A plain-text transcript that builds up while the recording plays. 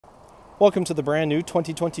Welcome to the brand new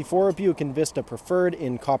 2024 Buick Envista Preferred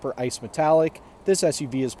in copper ice metallic. This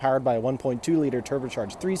SUV is powered by a 1.2-liter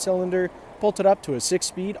turbocharged 3-cylinder, bolted up to a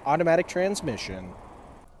 6-speed automatic transmission.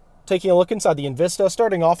 Taking a look inside the Envista,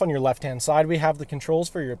 starting off on your left-hand side, we have the controls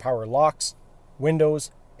for your power locks,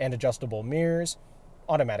 windows, and adjustable mirrors,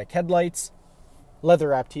 automatic headlights,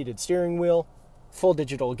 leather-wrapped heated steering wheel, full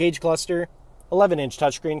digital gauge cluster, 11-inch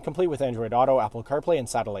touchscreen complete with Android Auto, Apple CarPlay, and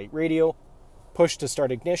satellite radio,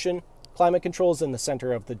 push-to-start ignition, climate controls in the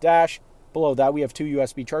center of the dash. Below that, we have 2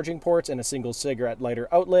 USB charging ports and a single cigarette lighter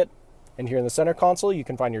outlet. And here in the center console, you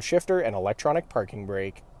can find your shifter and electronic parking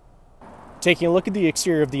brake. Taking a look at the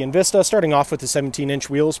exterior of the Envista, starting off with the 17-inch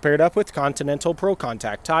wheels paired up with Continental Pro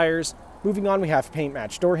Contact tires. Moving on, we have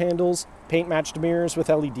paint-matched door handles, paint-matched mirrors with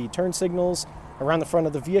LED turn signals. Around the front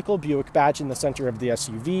of the vehicle, Buick badge in the center of the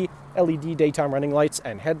SUV, LED daytime running lights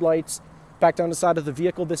and headlights. Back down the side of the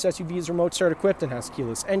vehicle, this SUV is remote start equipped and has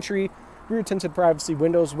keyless entry. Rear tinted privacy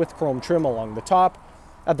windows with chrome trim along the top.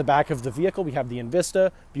 At the back of the vehicle, we have the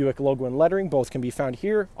Envista, Buick logo and lettering. Both can be found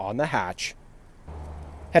here on the hatch.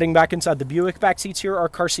 Heading back inside the Buick, back seats here are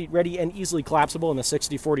car seat ready and easily collapsible in a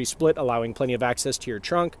 60-40 split, allowing plenty of access to your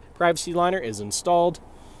trunk. Privacy liner is installed.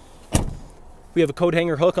 We have a coat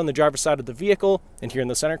hanger hook on the driver's side of the vehicle, and here in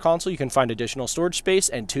the center console, you can find additional storage space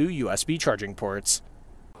and 2 USB charging ports.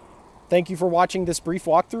 Thank you for watching this brief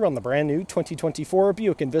walkthrough on the brand new 2024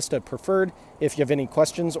 Buick Envista Preferred. If you have any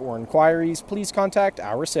questions or inquiries, please contact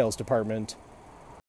our sales department.